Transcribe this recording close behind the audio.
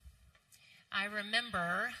I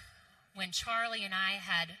remember when Charlie and I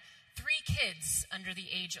had 3 kids under the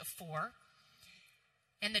age of 4,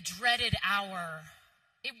 and the dreaded hour,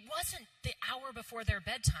 it wasn't the hour before their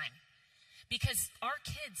bedtime, because our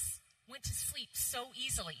kids went to sleep so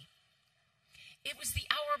easily. It was the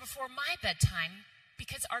hour before my bedtime,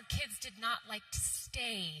 because our kids did not like to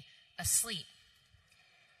stay asleep.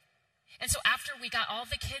 And so after we got all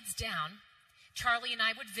the kids down, Charlie and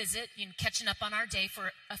I would visit, catching up on our day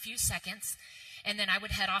for a few seconds, and then I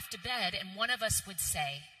would head off to bed, and one of us would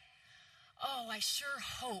say, "Oh, I sure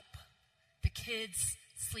hope the kids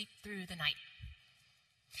sleep through the night."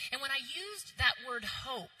 And when I used that word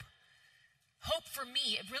hope for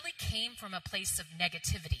me, it really came from a place of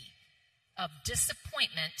negativity, of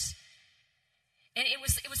disappointment. And it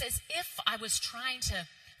was as if I was trying to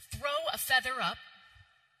throw a feather up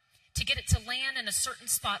to get it to land in a certain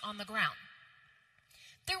spot on the ground.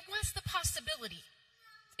 There was the possibility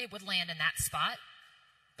it would land in that spot,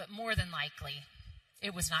 but more than likely,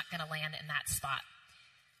 it was not going to land in that spot.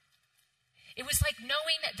 It was like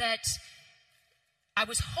knowing that I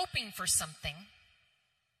was hoping for something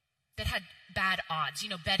that had bad odds.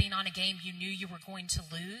 Betting on a game you knew you were going to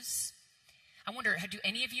lose. I wonder, do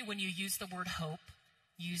any of you, when you use the word hope,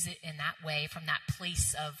 use it in that way, from that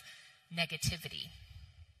place of negativity?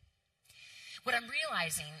 What I'm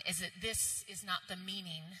realizing is that this is not the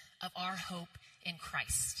meaning of our hope in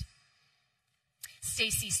Christ.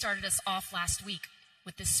 Stacy started us off last week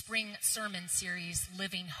with the spring sermon series,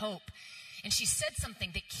 Living Hope. And she said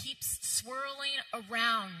something that keeps swirling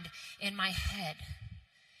around in my head.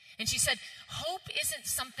 And she said, hope isn't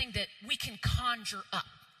something that we can conjure up.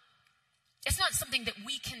 It's not something that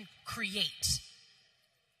we can create.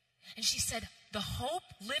 And she said, the hope,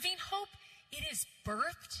 living hope, it is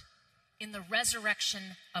birthed in the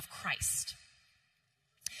resurrection of Christ.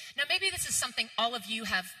 Now, maybe this is something all of you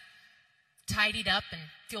have tidied up and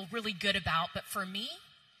feel really good about, but for me,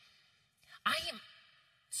 I am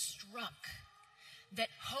struck that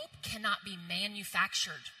hope cannot be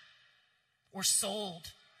manufactured or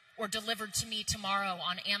sold or delivered to me tomorrow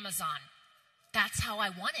on Amazon. That's how I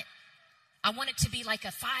want it. I want it to be like a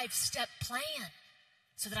 5-step plan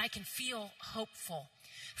so that I can feel hopeful.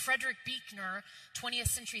 Frederick Buechner, 20th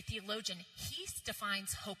century theologian, he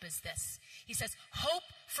defines hope as this. He says, hope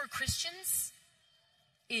for Christians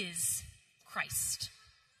is Christ.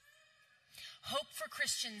 Hope for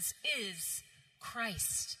Christians is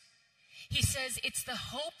Christ. He says it's the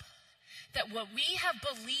hope that what we have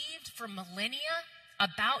believed for millennia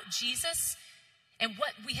about Jesus and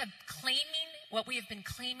what we have been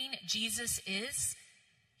claiming Jesus is,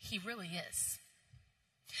 he really is.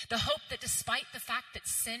 The hope that despite the fact that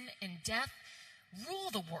sin and death rule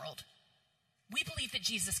the world, we believe that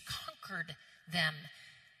Jesus conquered them,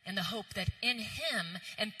 and the hope that in him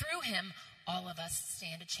and through him, all of us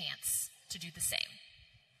stand a chance to do the same.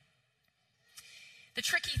 The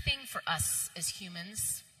tricky thing for us as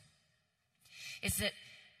humans is that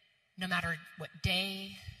no matter what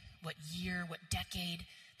day, what year, what decade,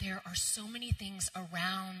 there are so many things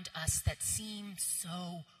around us that seem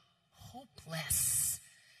so hopeless.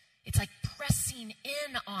 It's like pressing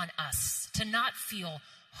in on us to not feel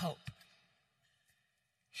hope.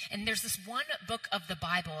 And there's this one book of the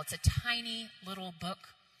Bible. It's a tiny little book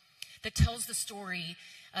that tells the story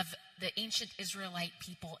of the ancient Israelite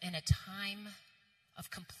people in a time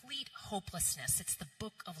of complete hopelessness. It's the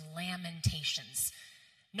book of Lamentations.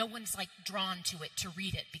 No one's drawn to it to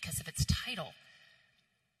read it because of its title.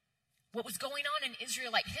 What was going on in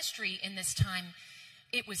Israelite history in this time,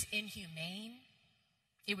 it was inhumane.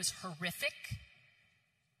 It was horrific.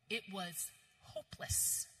 It was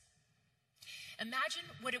hopeless. Imagine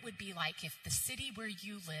what it would be like if the city where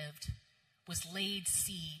you lived was laid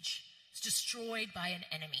siege, was destroyed by an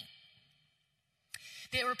enemy.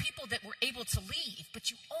 There were people that were able to leave,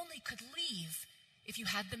 but you only could leave if you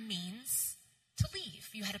had the means to leave.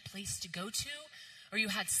 You had a place to go to, or you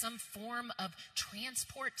had some form of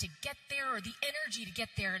transport to get there, or the energy to get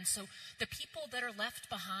there. And so the people that are left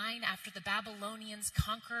behind after the Babylonians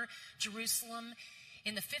conquer Jerusalem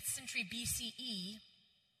in the 5th century BCE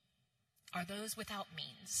are those without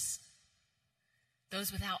means,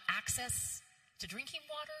 those without access to drinking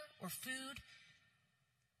water or food.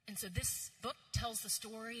 And so this book tells the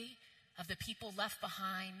story of the people left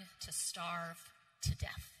behind to starve to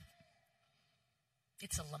death.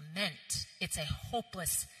 It's a lament. It's a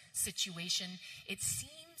hopeless situation. It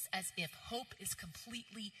seems as if hope is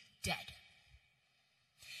completely dead.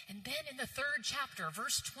 And then in the 3rd chapter,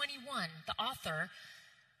 verse 21, the author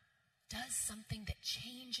does something that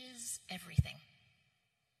changes everything.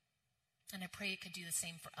 And I pray it could do the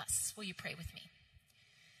same for us. Will you pray with me?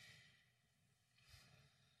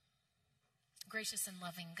 Gracious and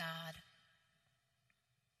loving God,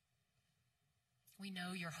 we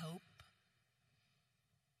know your hope.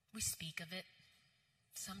 We speak of it.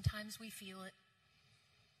 Sometimes we feel it.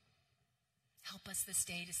 Help us this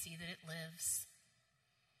day to see that it lives.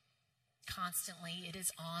 Constantly, it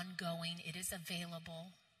is ongoing. It is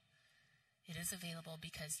available. It is available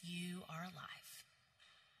because you are alive.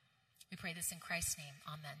 We pray this in Christ's name.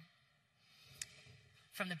 Amen.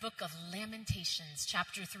 From the book of Lamentations,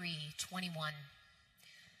 chapter 3, 21.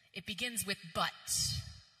 It begins with but.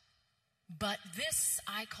 But this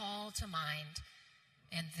I call to mind,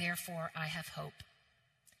 and therefore I have hope.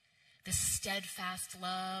 The steadfast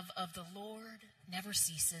love of the Lord never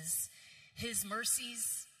ceases. His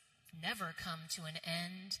mercies never come to an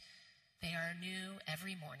end. They are new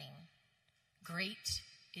every morning. Great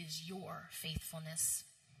is your faithfulness.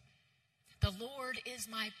 The Lord is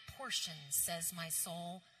my portion, says my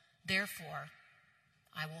soul. Therefore,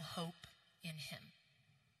 I will hope in him.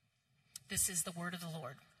 This is the word of the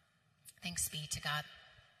Lord. Thanks be to God.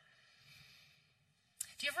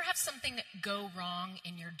 Do you ever have something go wrong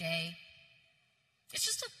in your day? It's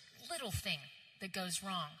just a little thing that goes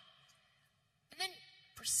wrong. And then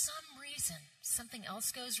for some reason, something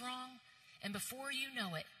else goes wrong. And before you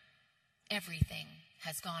know it, everything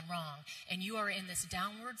has gone wrong. And you are in this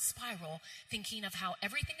downward spiral thinking of how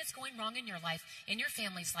everything is going wrong in your life, in your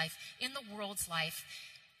family's life, in the world's life.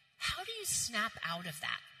 How do you snap out of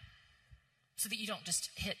that so that you don't just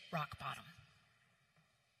hit rock bottom?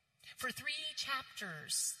 For 3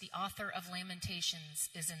 chapters, the author of Lamentations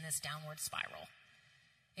is in this downward spiral.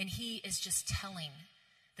 And he is just telling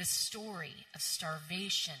the story of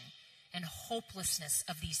starvation and hopelessness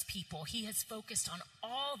of these people. He has focused on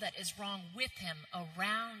all that is wrong with him,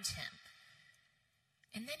 around him.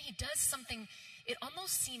 And then he does something, it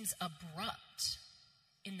almost seems abrupt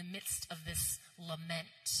in the midst of this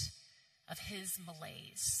lament of his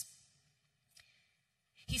malaise.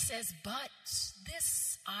 He says, but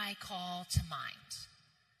this I call to mind.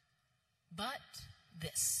 But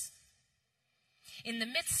this. In the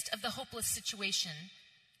midst of the hopeless situation,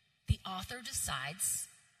 the author decides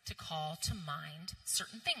to call to mind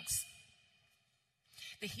certain things.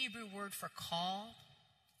 The Hebrew word for call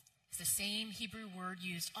is the same Hebrew word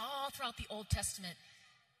used all throughout the Old Testament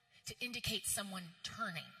to indicate someone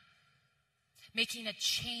turning, making a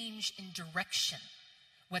change in direction,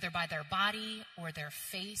 whether by their body or their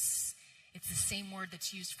face. It's the same word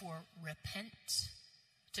that's used for repent,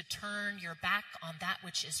 to turn your back on that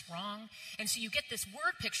which is wrong. And so you get this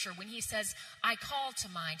word picture when he says, I call to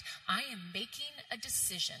mind, I am making a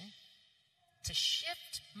decision to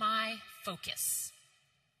shift my focus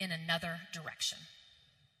in another direction.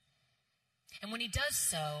 And when he does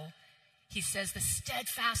so, he says, the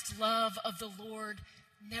steadfast love of the Lord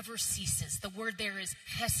never ceases. The word there is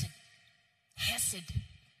hesed. Hesed.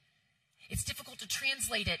 It's difficult to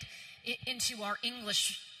translate it into our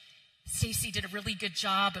English. Stacy did a really good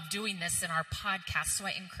job of doing this in our podcast, so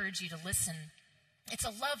I encourage you to listen. It's a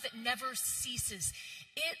love that never ceases.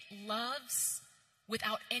 It loves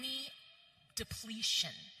without any depletion.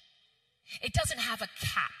 It doesn't have a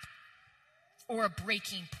cap or a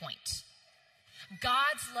breaking point.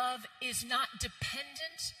 God's love is not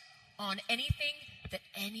dependent on anything that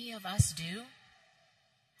any of us do.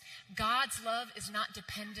 God's love is not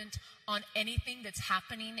dependent on anything that's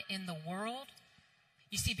happening in the world.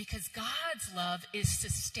 You see, because God's love is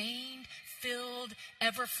sustained, filled,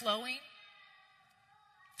 ever-flowing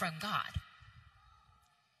from God.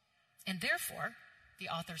 And therefore, the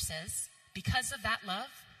author says, because of that love,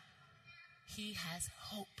 he has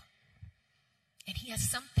hope. And he has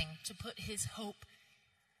something to put his hope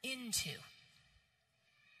into.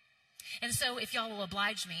 And so, if y'all will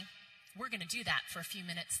oblige me, we're going to do that for a few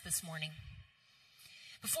minutes this morning.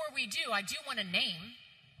 Before we do, I do want to name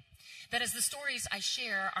that as the stories I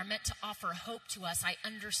share are meant to offer hope to us, I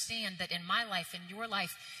understand that in my life, in your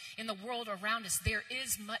life, in the world around us, there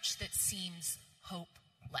is much that seems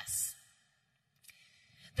hopeless.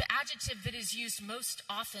 The adjective that is used most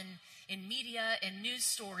often in media and news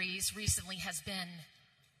stories recently has been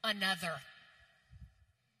another.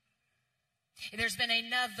 There's been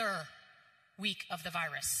another week of the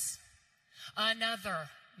virus, another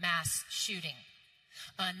mass shooting,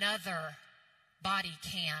 another body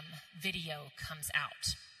cam video comes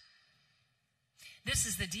out. This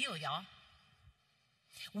is the deal, y'all.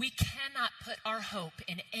 We cannot put our hope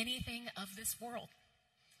in anything of this world.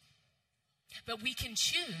 But we can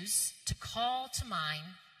choose to call to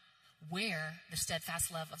mind where the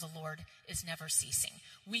steadfast love of the Lord is never ceasing.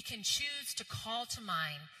 We can choose to call to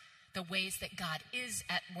mind the ways that God is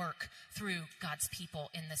at work through God's people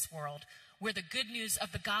in this world, where the good news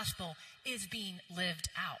of the gospel is being lived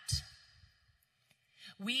out.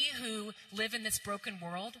 We who live in this broken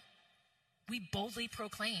world, we boldly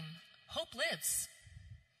proclaim, hope lives.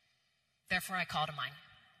 Therefore, I call to mind.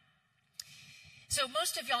 So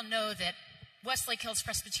most of y'all know that Westlake Hills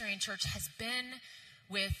Presbyterian Church has been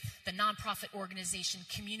with the nonprofit organization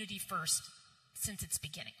Community First since its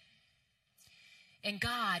beginning. And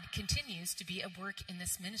God continues to be at work in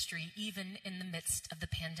this ministry, even in the midst of the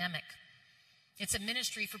pandemic. It's a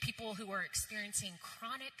ministry for people who are experiencing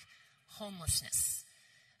chronic homelessness,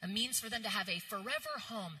 a means for them to have a forever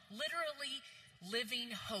home, literally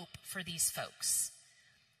living hope for these folks.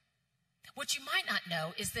 What you might not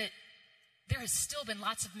know is that there has still been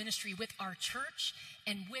lots of ministry with our church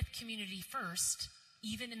and with Community First,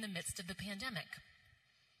 even in the midst of the pandemic.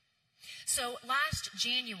 So last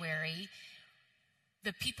January,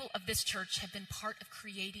 the people of this church have been part of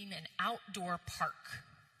creating an outdoor park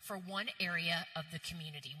for one area of the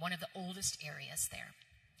community, one of the oldest areas there.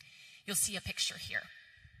 You'll see a picture here.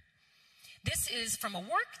 This is from a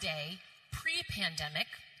work day pre-pandemic.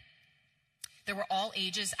 There were all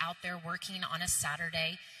ages out there working on a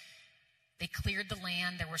Saturday. They cleared the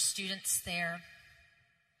land. There were students there.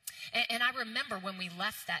 And I remember when we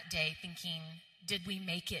left that day thinking, did we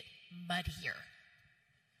make it muddier?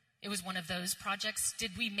 It was one of those projects.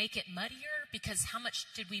 Did we make it muddier? Because how much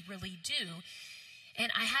did we really do?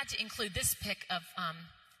 And I had to include this pic of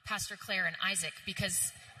Pastor Claire and Isaac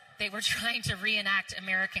because they were trying to reenact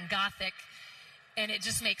American Gothic, and it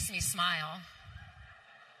just makes me smile.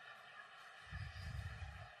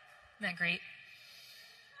 Isn't that great?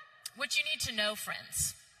 What you need to know,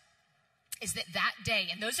 friends, is that day,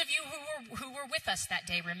 and those of you who were with us that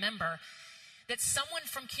day, remember that someone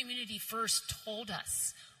from Community First told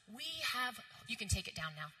us, you can take it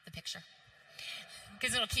down now, the picture,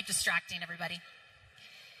 because it'll keep distracting everybody.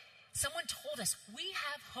 Someone told us, we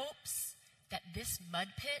have hopes that this mud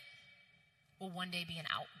pit will one day be an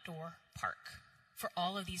outdoor park for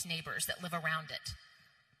all of these neighbors that live around it.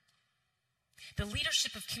 The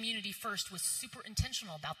leadership of Community First was super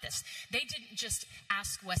intentional about this. They didn't just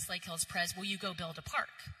ask Westlake Hills Pres, will you go build a park?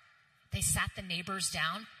 They sat the neighbors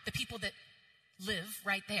down, the people that live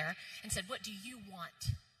right there, and said, what do you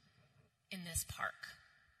want in this park?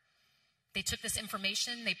 They took this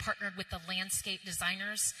information, they partnered with the landscape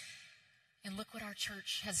designers, and look what our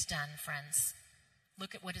church has done, friends.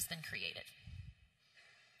 Look at what has been created.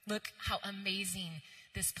 Look how amazing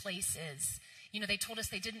this place is. You know, they told us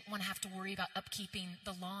they didn't want to have to worry about upkeeping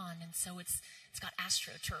the lawn, and so it's got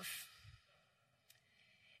AstroTurf.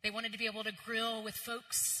 They wanted to be able to grill with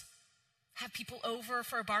folks, have people over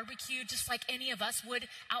for a barbecue, just like any of us would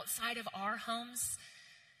outside of our homes.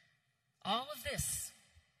 All of this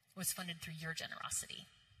was funded through your generosity.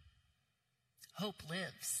 Hope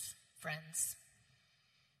lives, friends.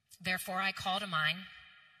 Therefore, I call to mind,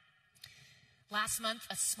 last month,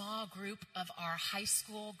 a small group of our high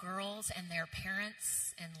school girls and their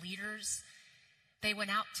parents and leaders, they went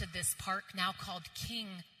out to this park now called King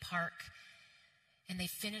Park, and they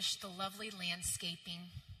finished the lovely landscaping,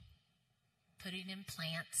 putting in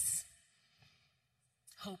plants.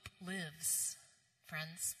 Hope lives,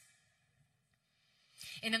 friends.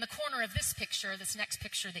 And in the corner of this picture, this next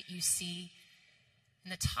picture that you see, in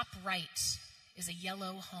the top right is a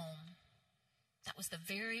yellow home. That was the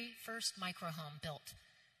very first microhome built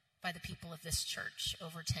by the people of this church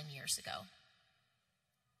over 10 years ago.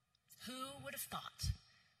 Who would have thought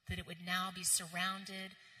that it would now be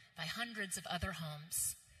surrounded by hundreds of other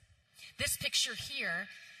homes? This picture here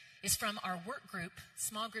is from our work group,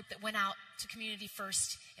 small group that went out to Community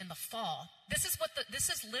First in the fall. This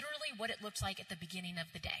is literally what it looked like at the beginning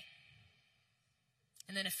of the day.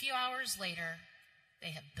 And then a few hours later,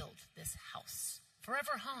 they have built this house,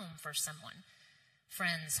 forever home for someone.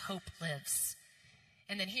 Friends, hope lives.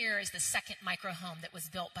 And then here is the second micro home that was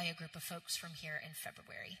built by a group of folks from here in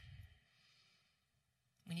February.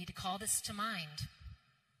 We need to call this to mind.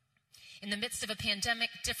 In the midst of a pandemic,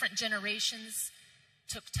 different generations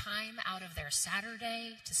took time out of their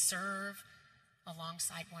Saturday to serve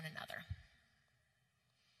alongside one another.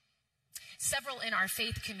 Several in our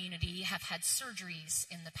faith community have had surgeries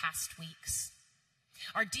in the past weeks.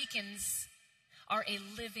 Our deacons are a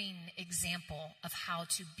living example of how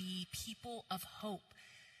to be people of hope.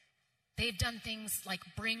 They've done things like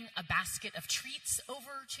bring a basket of treats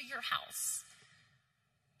over to your house,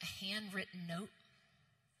 a handwritten note.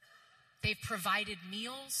 They've provided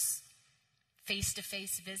meals,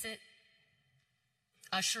 face-to-face visit,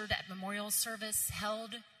 ushered at memorial service,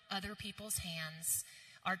 held other people's hands,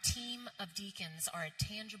 Our team of deacons are a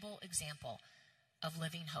tangible example of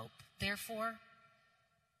living hope. Therefore,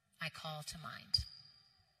 I call to mind.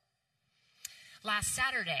 Last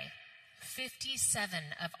Saturday, 57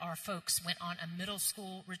 of our folks went on a middle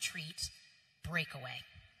school retreat breakaway.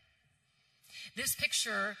 This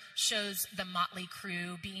picture shows the motley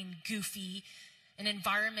crew being goofy, an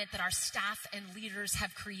environment that our staff and leaders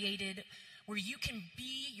have created where you can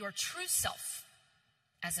be your true self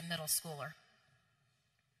as a middle schooler.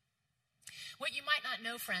 What you might not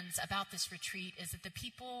know, friends, about this retreat is that the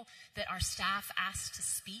people that our staff asked to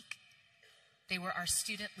speak, they were our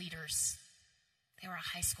student leaders. They were our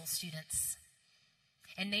high school students.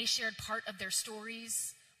 And they shared part of their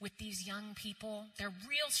stories with these young people, their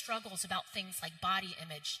real struggles about things like body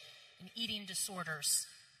image and eating disorders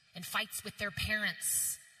and fights with their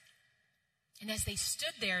parents. And as they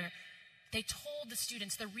stood there, they told the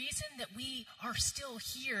students the reason that we are still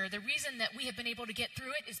here, the reason that we have been able to get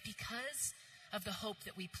through it is because of the hope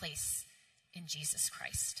that we place in Jesus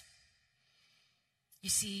Christ. You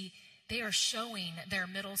see, they are showing their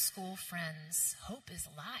middle school friends hope is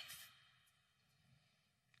alive.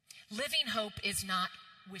 Living hope is not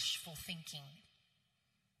wishful thinking.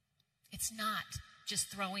 It's not just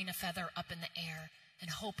throwing a feather up in the air and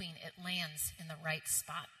hoping it lands in the right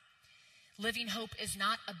spot. Living hope is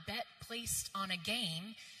not a bet placed on a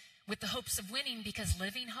game with the hopes of winning, because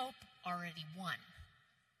living hope already won.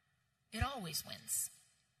 It always wins.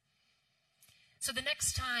 So the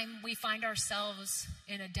next time we find ourselves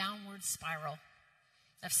in a downward spiral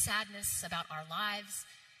of sadness about our lives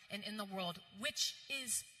and in the world, which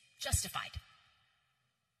is justified,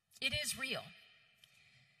 it is real,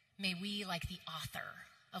 may we, like the author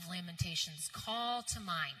of Lamentations, call to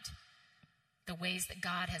mind the ways that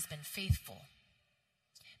God has been faithful.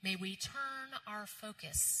 May we turn our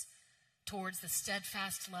focus towards the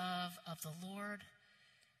steadfast love of the Lord,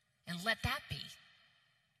 and let that be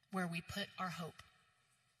where we put our hope.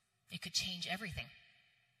 It could change everything.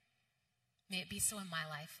 May it be so in my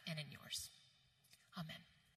life and in yours.